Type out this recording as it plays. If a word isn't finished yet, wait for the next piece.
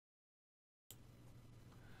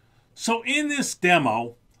So in this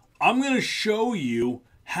demo, I'm going to show you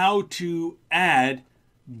how to add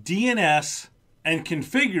DNS and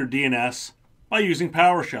configure DNS by using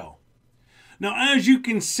PowerShell. Now, as you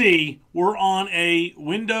can see, we're on a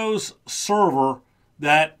Windows server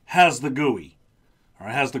that has the GUI, or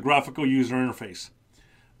has the graphical user interface.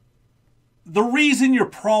 The reason you're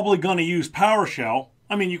probably going to use PowerShell,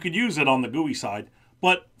 I mean, you could use it on the GUI side,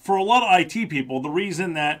 but for a lot of IT people, the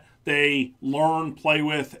reason that they learn, play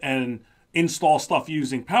with, and install stuff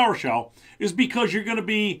using PowerShell is because you're going to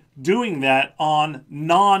be doing that on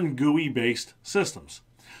non-GUI based systems.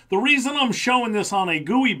 The reason I'm showing this on a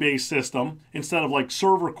GUI based system instead of like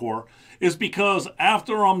server core is because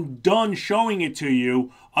after I'm done showing it to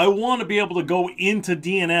you, I want to be able to go into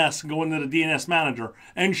DNS, go into the DNS manager,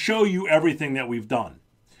 and show you everything that we've done.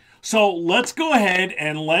 So let's go ahead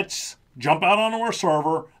and let's jump out onto our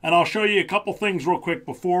server, and I'll show you a couple things real quick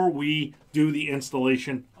before we do the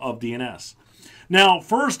installation of DNS. Now,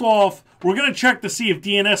 first off, we're going to check to see if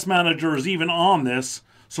DNS Manager is even on this.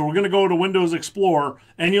 So we're going to go to Windows Explorer,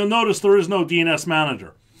 and you'll notice there is no DNS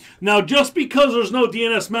Manager. Now, just because there's no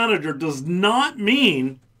DNS Manager does not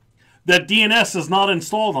mean that DNS is not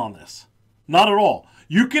installed on this. Not at all.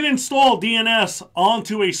 You can install DNS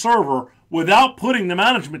onto a server without putting the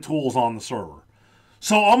management tools on the server.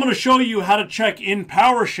 So I'm going to show you how to check in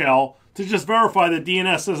PowerShell to just verify that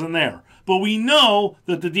DNS isn't there. But we know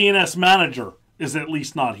that the DNS Manager is at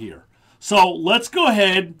least not here. So let's go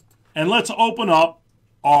ahead and let's open up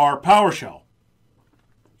our PowerShell.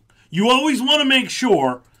 You always want to make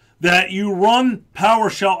sure that you run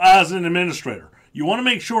PowerShell as an administrator. You want to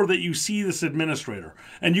make sure that you see this administrator.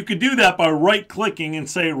 And you can do that by right-clicking and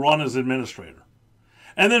say Run as Administrator.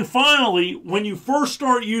 And then finally, when you first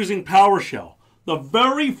start using PowerShell, the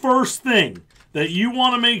very first thing that you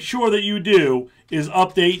want to make sure that you do is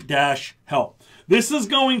update-help. This is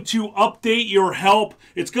going to update your help.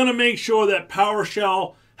 It's going to make sure that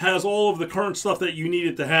PowerShell has all of the current stuff that you need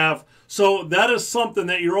it to have. So that is something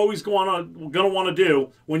that you're always going to want to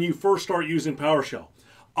do when you first start using PowerShell.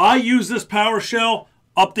 I use this PowerShell.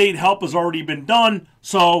 Update help has already been done,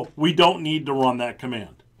 so we don't need to run that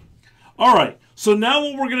command. All right, so now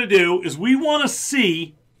what we're going to do is we want to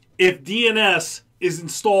see if DNS is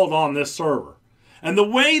installed on this server. And the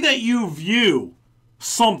way that you view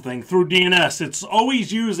something through DNS, it's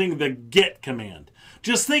always using the get command.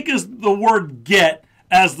 Just think of the word get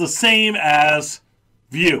as the same as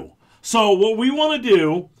view. So what we want to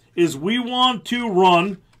do is we want to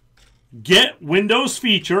run get Windows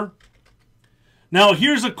feature. Now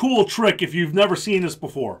here's a cool trick if you've never seen this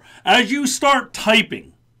before. As you start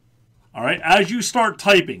typing, all right, as you start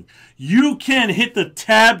typing, you can hit the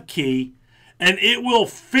tab key and it will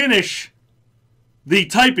finish the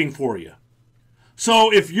typing for you.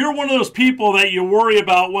 So if you're one of those people that you worry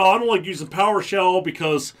about, well, I don't like using PowerShell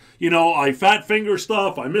because, you know, I fat finger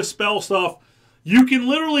stuff, I misspell stuff, you can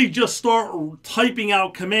literally just start typing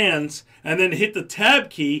out commands and then hit the tab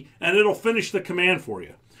key and it'll finish the command for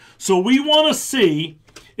you. So we want to see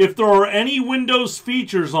if there are any Windows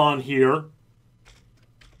features on here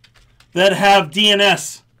that have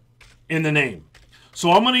DNS in the name.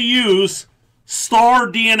 So I'm going to use star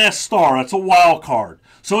DNS star. That's a wildcard.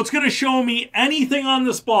 So it's going to show me anything on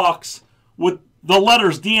this box with the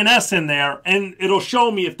letters DNS in there, and it'll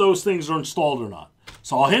show me if those things are installed or not.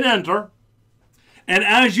 So I'll hit enter. And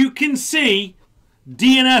as you can see,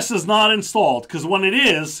 DNS is not installed, because when it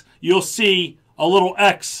is, you'll see a little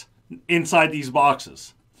X inside these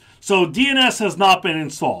boxes. So DNS has not been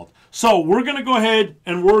installed. So we're going to go ahead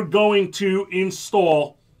and we're going to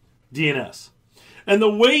install DNS. And the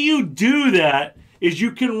way you do that is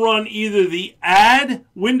you can run either the add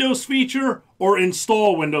Windows feature or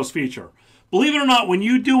install Windows feature. Believe it or not, when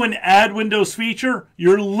you do an add Windows feature,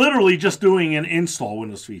 you're literally just doing an install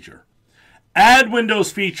Windows feature. Add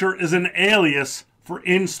Windows feature is an alias for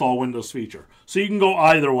install Windows feature. So you can go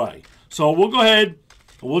either way. So we'll go ahead,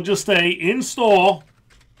 we'll just say install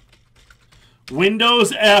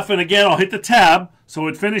Windows F, and again, I'll hit the tab so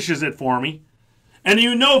it finishes it for me. And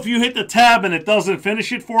you know if you hit the tab and it doesn't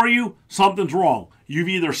finish it for you, something's wrong. You've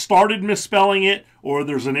either started misspelling it or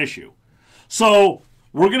there's an issue. So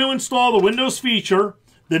we're going to install the Windows feature.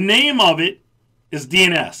 The name of it is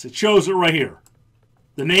DNS. It shows it right here.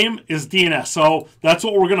 The name is DNS. So that's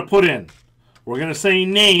what we're going to put in. We're going to say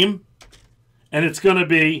name, and it's going to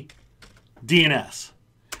be DNS.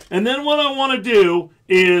 And then what I want to do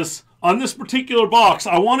is, on this particular box,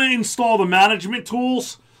 I want to install the management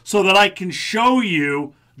tools so that I can show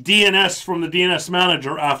you DNS from the DNS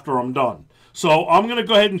Manager after I'm done. So I'm going to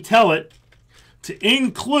go ahead and tell it to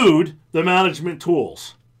include the management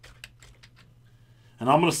tools. And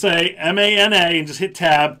I'm going to say MANA and just hit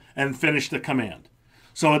tab and finish the command.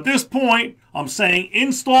 So at this point, I'm saying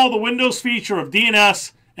install the Windows feature of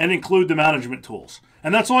DNS and include the management tools.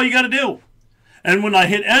 And that's all you got to do. And when I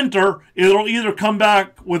hit enter, it'll either come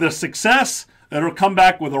back with a success, or it'll come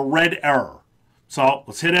back with a red error. So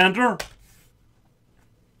let's hit enter.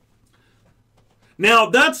 Now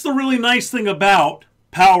that's the really nice thing about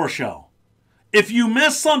PowerShell. If you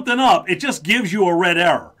mess something up, it just gives you a red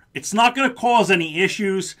error. It's not going to cause any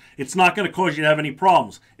issues. It's not going to cause you to have any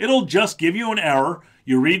problems. It'll just give you an error.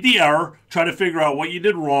 You read the error, try to figure out what you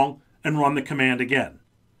did wrong, and run the command again.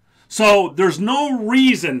 So there's no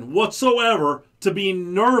reason whatsoever to be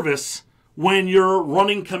nervous when you're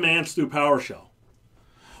running commands through PowerShell.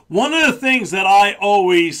 One of the things that I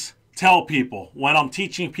always tell people when I'm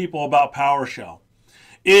teaching people about PowerShell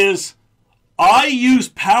is I use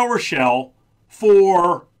PowerShell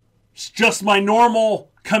for just my normal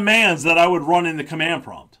commands that I would run in the command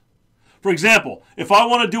prompt. For example, if I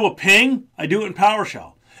want to do a ping, I do it in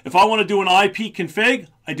PowerShell. If I want to do an IP config,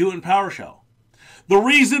 I do it in PowerShell. The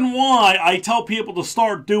reason why I tell people to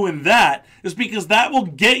start doing that is because that will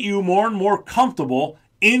get you more and more comfortable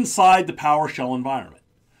inside the PowerShell environment.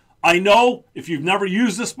 I know if you've never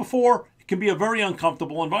used this before, it can be a very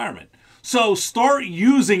uncomfortable environment. So start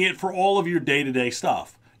using it for all of your day-to-day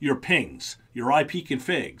stuff, your pings, your IP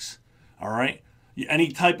configs, all right?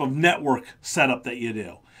 Any type of network setup that you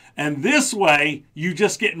do. And this way, you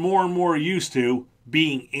just get more and more used to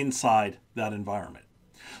being inside that environment.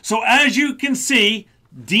 So as you can see,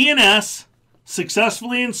 DNS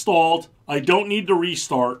successfully installed. I don't need to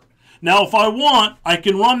restart. Now, if I want, I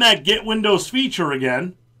can run that Get Windows feature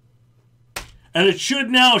again, and it should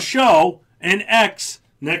now show an X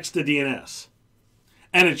next to DNS.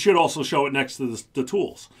 And it should also show it next to the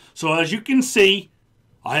tools. So as you can see,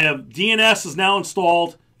 I have DNS is now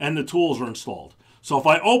installed and the tools are installed. So if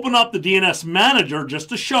I open up the DNS manager just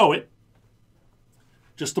to show it,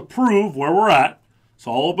 just to prove where we're at,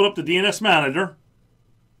 so I'll open up the DNS manager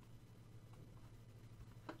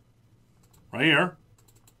right here.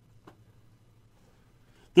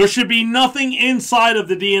 There should be nothing inside of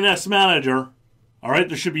the DNS manager. All right,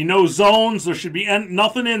 there should be no zones. There should be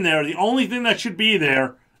nothing in there. The only thing that should be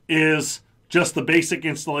there is just the basic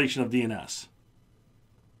installation of DNS.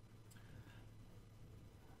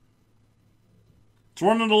 It's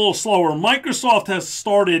running a little slower. Microsoft has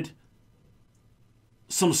started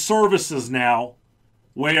some services now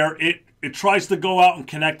where it tries to go out and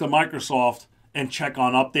connect to Microsoft and check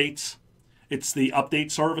on updates. It's the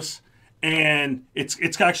update service. And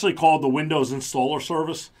it's actually called the Windows Installer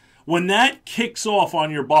Service. When that kicks off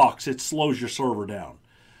on your box, it slows your server down.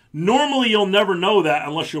 Normally, you'll never know that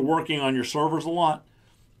unless you're working on your servers a lot.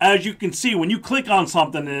 As you can see, when you click on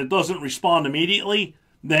something and it doesn't respond immediately,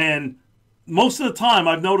 then most of the time,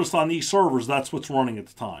 I've noticed on these servers, that's what's running at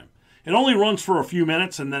the time. It only runs for a few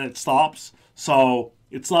minutes and then it stops. So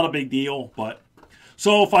it's not a big deal.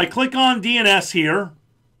 So if I click on DNS here,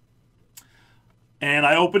 and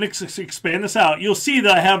I expand this out, you'll see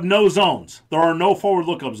that I have no zones. There are no forward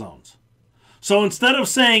lookup zones. So instead of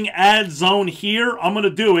saying add zone here, I'm going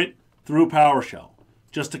to do it through PowerShell.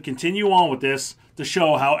 Just to continue on with this to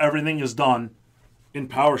show how everything is done in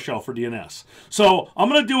PowerShell for DNS. So I'm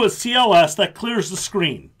going to do a CLS that clears the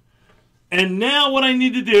screen. And now what I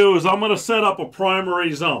need to do is I'm going to set up a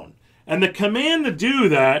primary zone. And the command to do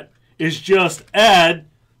that is just add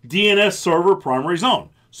DNS server primary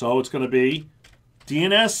zone. So it's going to be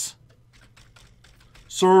DNS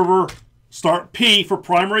server start P for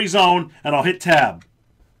primary zone, and I'll hit tab.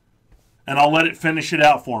 And I'll let it finish it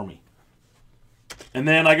out for me. And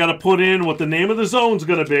then I got to put in what the name of the zone is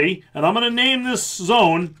going to be, and I'm going to name this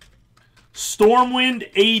zone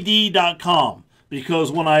StormWindAD.com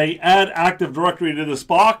because when I add Active Directory to this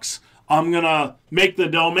box, I'm going to make the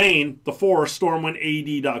domain the forest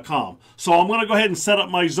StormWindAD.com. So I'm going to go ahead and set up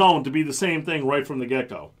my zone to be the same thing right from the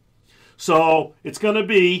get-go. So it's going to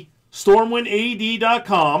be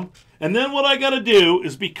StormWindAD.com. And then what I got to do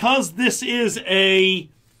is, because this is a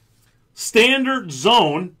standard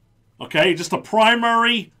zone, okay, just a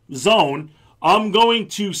primary zone, I'm going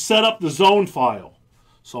to set up the zone file.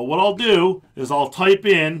 So what I'll do is I'll type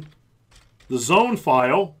in the zone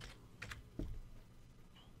file.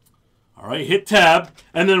 All right, hit tab,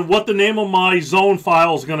 and then what the name of my zone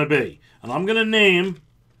file is going to be. And I'm going to name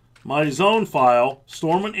my zone file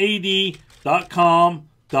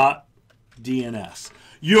StormWindAD.com.DNS.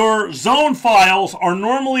 Your zone files are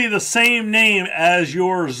normally the same name as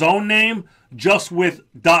your zone name, just with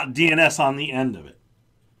 .dns on the end of it.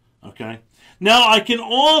 Okay. Now I can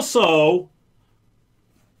also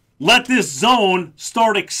let this zone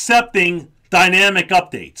start accepting dynamic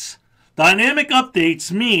updates. Dynamic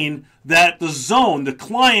updates mean that the zone, the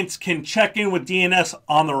clients can check in with DNS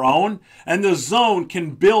on their own, and the zone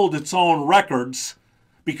can build its own records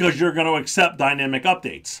because you're going to accept dynamic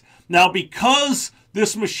updates. Now, because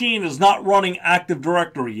this machine is not running Active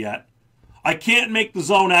Directory yet, I can't make the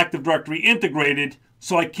zone Active Directory integrated,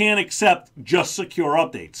 so I can't accept just secure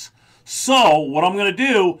updates. So what I'm going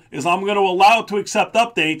to do is I'm going to allow it to accept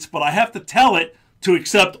updates, but I have to tell it to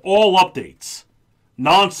accept all updates,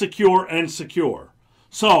 non-secure and secure.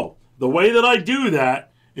 So the way that I do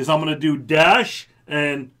that is I'm going to do dash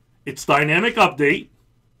and it's dynamic update,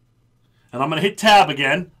 and I'm going to hit tab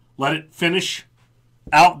again, let it finish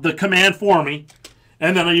out the command for me,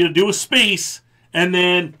 and then I'm going to do a space, and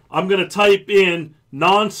then I'm going to type in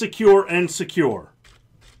non-secure and secure.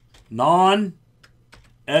 Non-SEC,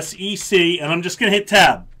 and I'm just going to hit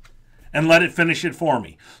tab and let it finish it for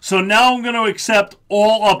me. So now I'm going to accept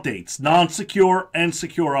all updates, non-secure and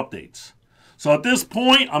secure updates. So at this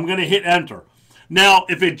point, I'm going to hit enter. Now,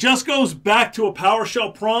 if it just goes back to a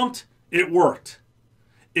PowerShell prompt, it worked.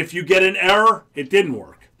 If you get an error, it didn't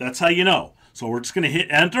work. That's how you know. So we're just going to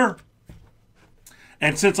hit enter.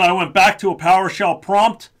 And since I went back to a PowerShell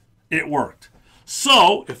prompt, it worked.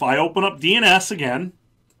 So if I open up DNS again,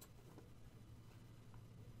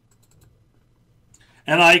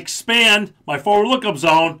 and I expand my forward lookup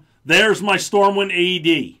zone, there's my StormWind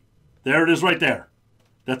AED. There it is right there.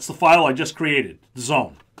 That's the file I just created, the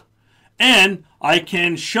zone. And I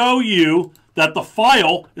can show you that the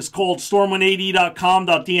file is called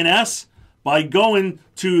stormwindaed.com.dns by going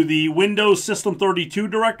to the Windows System 32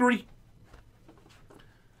 directory.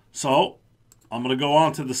 So I'm going to go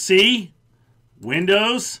on to the C,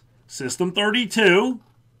 Windows System 32,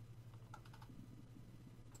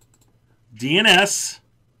 DNS,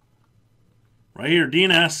 right here,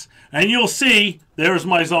 DNS, and you'll see there's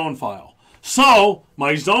my zone file. So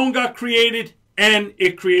my zone got created and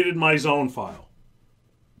it created my zone file.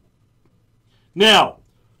 Now,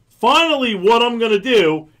 finally what I'm going to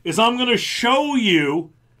do is I'm going to show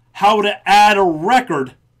you how to add a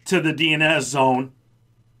record to the DNS zone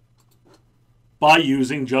by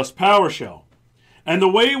using just PowerShell. And the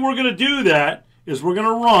way we're going to do that is we're going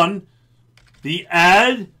to run the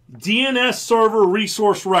add DNS server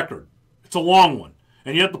resource record. It's a long one,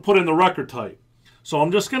 and you have to put in the record type. So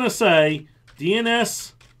I'm just going to say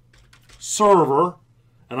DNS server,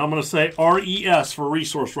 and I'm going to say RES for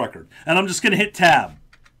resource record. And I'm just going to hit tab.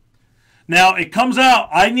 Now it comes out,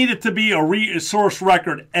 I need it to be a resource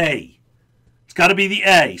record A. It's got to be the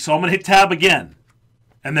A. So I'm going to hit tab again,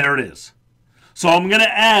 and there it is. So I'm going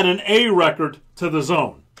to add an A record to the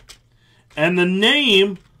zone. And the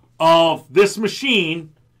name of this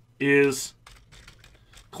machine is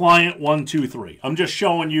client 123. I'm just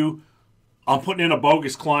showing you, I'm putting in a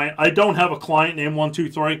bogus client. I don't have a client named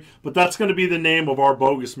 123, but that's going to be the name of our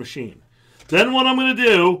bogus machine. Then what I'm going to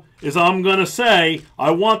do is I'm going to say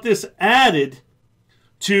I want this added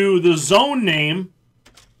to the zone name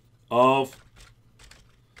of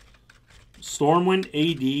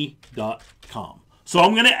stormwindaed.com. So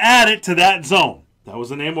I'm going to add it to that zone. That was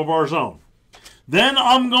the name of our zone. Then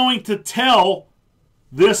I'm going to tell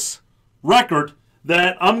this record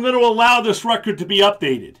that I'm going to allow this record to be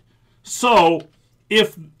updated. So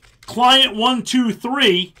if client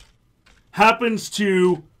 123 happens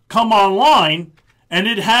to come online and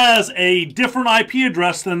it has a different IP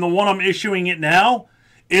address than the one I'm issuing it now,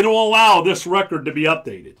 it'll allow this record to be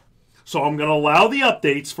updated. So I'm going to allow the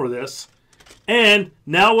updates for this. And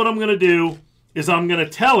now what I'm going to do is I'm going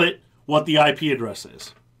to tell it what the IP address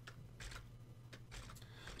is.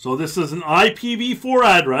 So this is an IPv4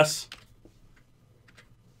 address,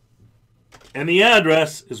 and the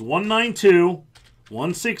address is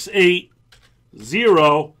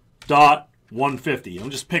 192.168.0.150. I'm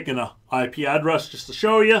just picking an IP address just to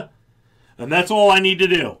show you, and that's all I need to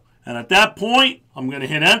do. And at that point, I'm going to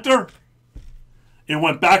hit enter. It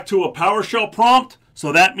went back to a PowerShell prompt,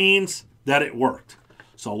 so that means that it worked.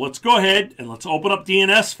 So let's go ahead and let's open up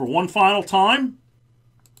DNS for one final time.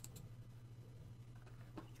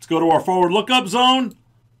 Let's go to our forward lookup zone.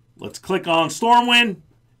 Let's click on StormWind.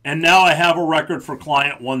 And now I have a record for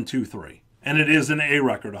client 123. And it is an A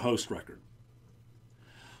record, a host record.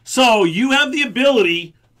 So you have the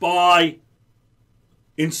ability by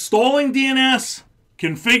installing DNS,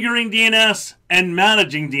 configuring DNS, and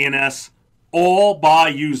managing DNS, all by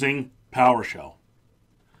using PowerShell.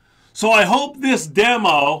 So I hope this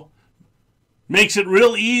demo makes it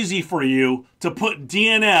real easy for you to put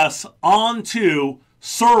DNS onto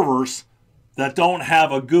servers that don't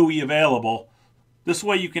have a GUI available. This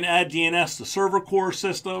way you can add DNS to server core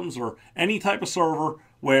systems or any type of server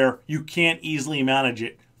where you can't easily manage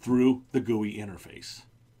it through the GUI interface.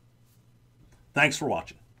 Thanks for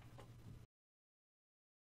watching.